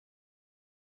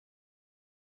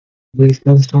always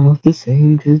gotta start off the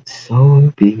same good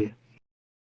song. Be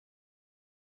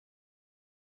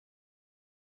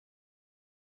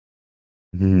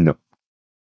No.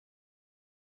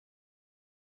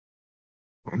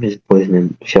 I'm just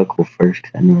poisoning Shuckle first,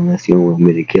 'cause I know that's the only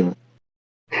way to kill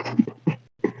him.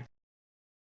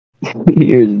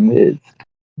 Here's Miz.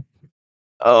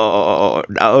 Oh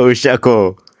no,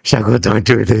 Shako. Shako, don't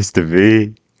do this to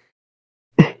me.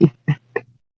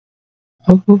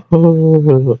 Oh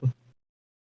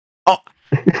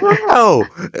no!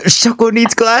 Shako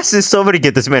needs glasses. Somebody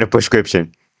get this man a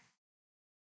prescription.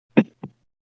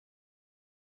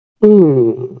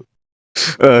 He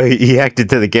hacked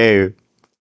into the game.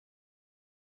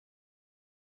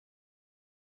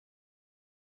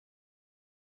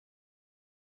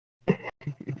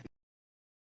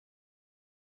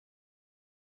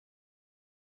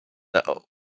 Oh.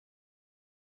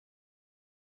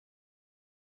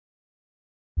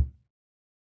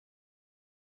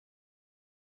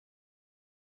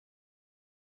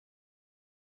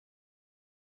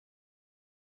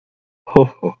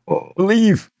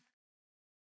 Believe.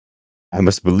 I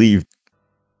must believe.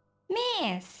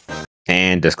 Miss.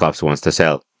 And Dusclops wants to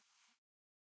sell.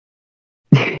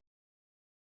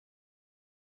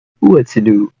 What's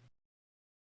new?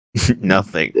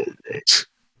 Nothing.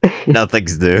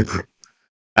 Nothing's new.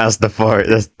 That's the part.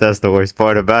 That's the worst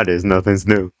part about it. Is nothing's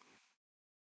new.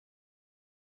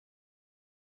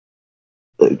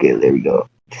 Okay, there we go.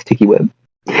 Sticky web.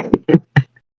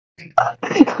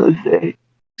 Jose.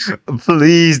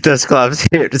 Please, Dusclops,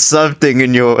 hit something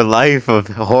in your life of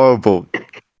horrible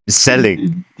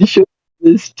selling. You show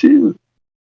this too.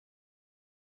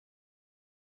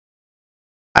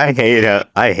 I hate it.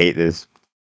 I hate this.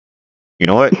 You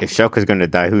know what? If Shulker's gonna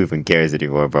die, who even cares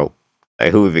anymore, bro?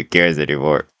 Like, who even cares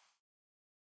anymore?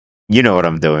 You know what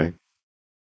I'm doing.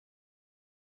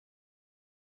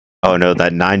 Oh no,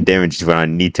 that 9 damage is what I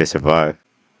need to survive.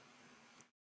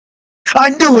 I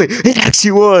knew it! It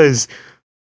actually was!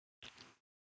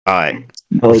 Alright.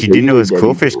 No, What you do know you're is dead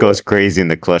Quillfish before. goes crazy in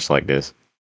the clutch like this.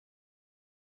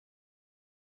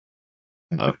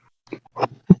 Oh.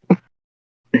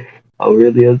 Oh,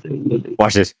 really? I was like,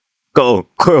 Watch this. Go,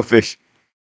 Quillfish!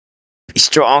 Be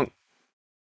strong!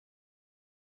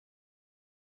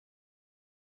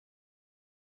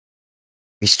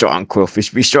 Be strong,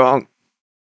 Quillfish, be strong!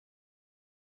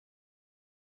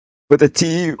 For the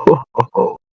team!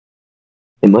 oh.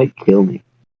 It might kill me.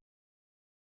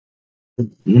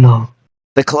 No.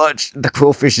 The clutch! The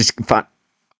Quillfish is fine.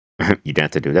 You didn't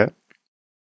have to do that?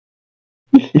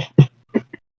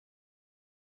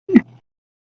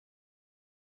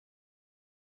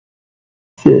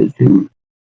 Says who?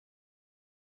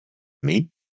 Me?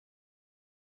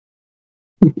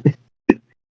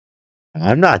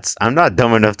 I'm not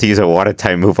dumb enough to use a water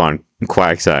type move on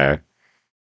Quagsire.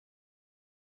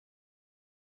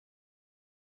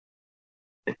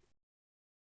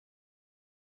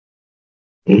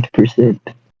 %.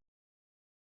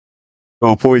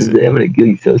 Oh, poison. I'm gonna kill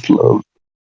you so slow.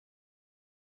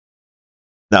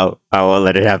 No, I won't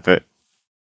let it happen.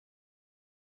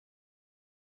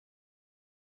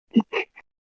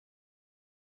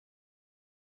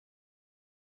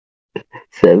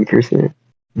 %.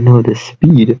 No, the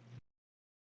speed.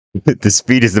 The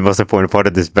speed is the most important part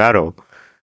of this battle.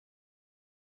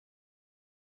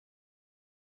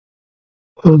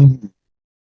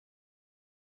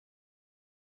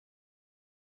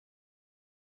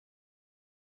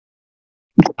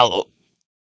 Hello.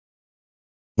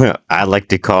 I like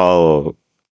to call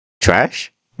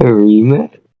trash. A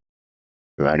rematch?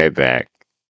 Run it back.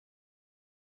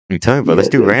 I'm telling you, bro, Yeah, let's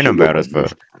do that random should go battles, on bro.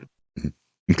 this.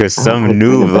 Because I don't some like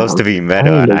noob random loves to battles. be I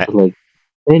meta.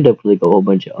 end up like a whole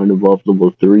bunch of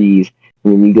unevolvable threes,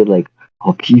 and then you get like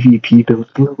a PvP build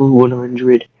level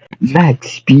 100,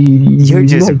 max speed, You're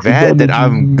just max bad that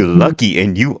damage. I'm lucky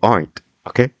and you aren't.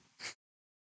 Okay?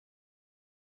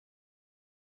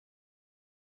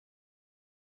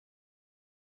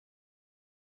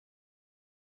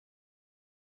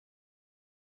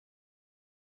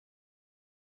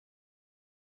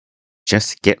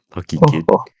 Just get lucky, kid.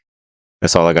 Oh,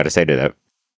 That's all I gotta say to that.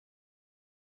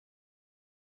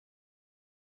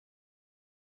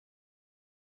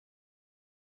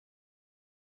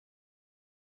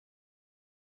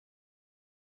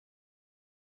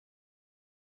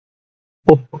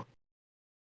 oh.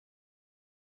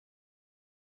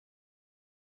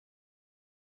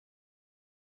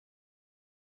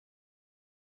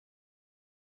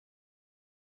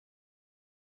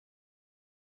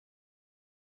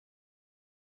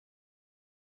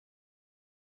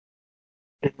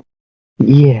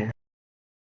 Yeah.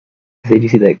 Did you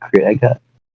see that crit I got?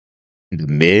 The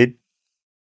mid?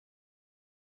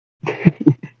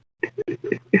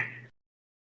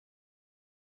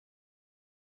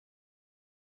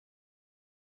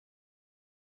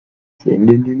 Send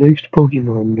in your next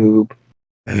Pokemon, noob.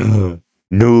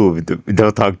 No,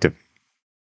 don't talk to me.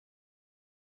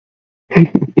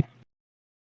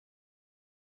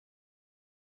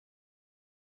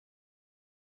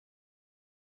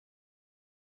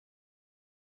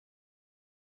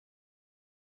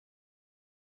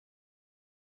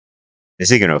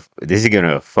 This is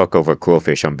gonna fuck over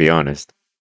Quillfish, I'm be honest.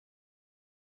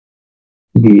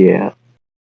 Yeah.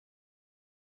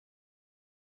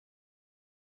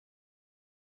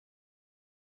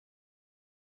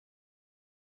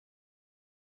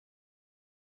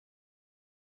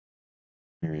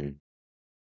 Hmm.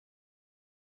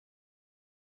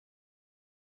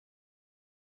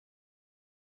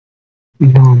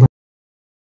 No, no.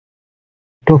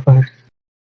 Go first.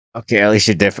 Okay, at least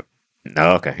you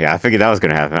No, okay, yeah, I figured that was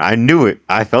gonna happen. I knew it.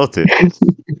 I felt it.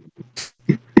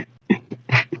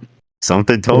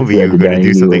 Something told me I you had were to gonna die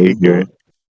do something anyways, ignorant.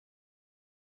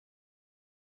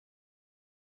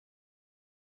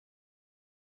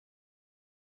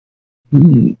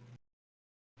 though.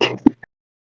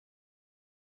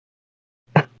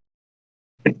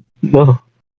 No.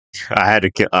 I had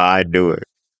to kill. I knew it.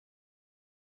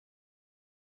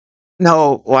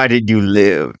 No, why did you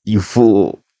live, you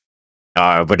fool?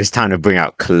 But it's time to bring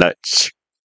out Clutch.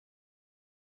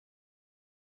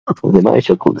 The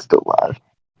Nightshuckle is still alive.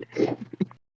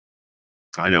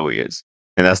 I know he is,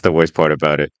 and that's the worst part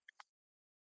about it.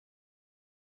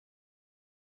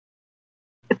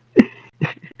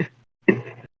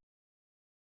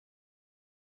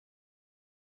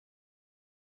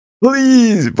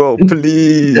 Please, bro, Is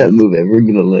please. that move ever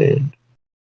gonna land?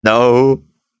 No.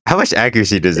 How much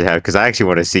accuracy does it have? Because I actually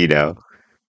want to see now.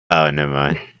 Oh, never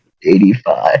mind.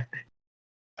 85.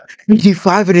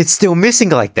 85 and it's still missing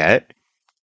like that.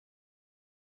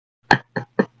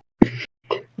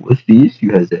 What's the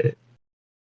issue has that?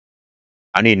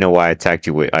 I need to know why I attacked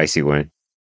you with Icy Wind.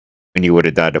 And you would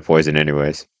have died to poison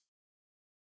anyways.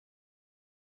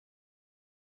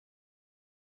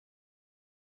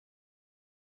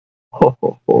 Ho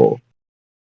ho ho.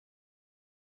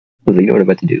 Well, you know what I'm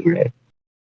about to do, right?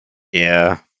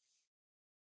 Yeah.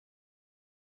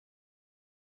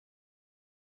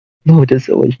 No, it does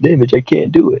so much damage, I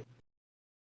can't do it.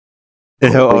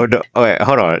 Oh, no. Oh, wait,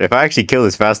 hold on. If I actually kill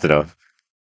this fast enough.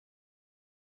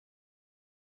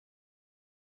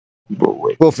 But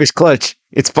wait. Wolfish Clutch.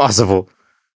 It's possible.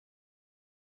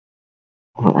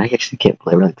 Well, I actually can't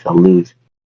play around because I'll lose.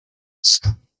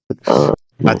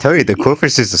 I tell you, the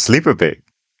Quillfish is a sleeper bait.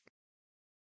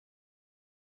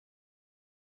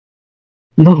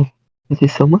 No, this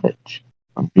is so much.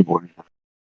 I'm bored.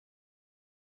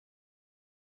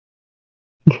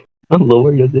 I'm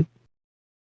lower, does it?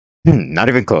 Not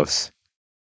even close.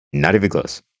 Not even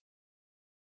close.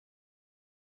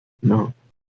 No.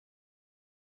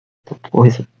 The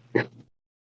poison.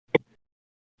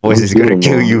 Poison is gonna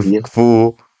kill you, Yeah.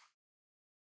 fool.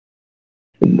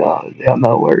 No, I'm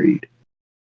not worried.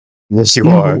 Yes, you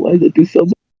No, are. why does it do so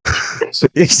much?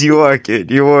 Yes, you are, kid.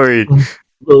 You're worried.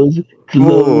 Close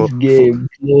Fool. game.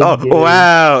 Close Oh, game.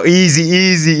 wow. Easy,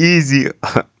 easy, easy.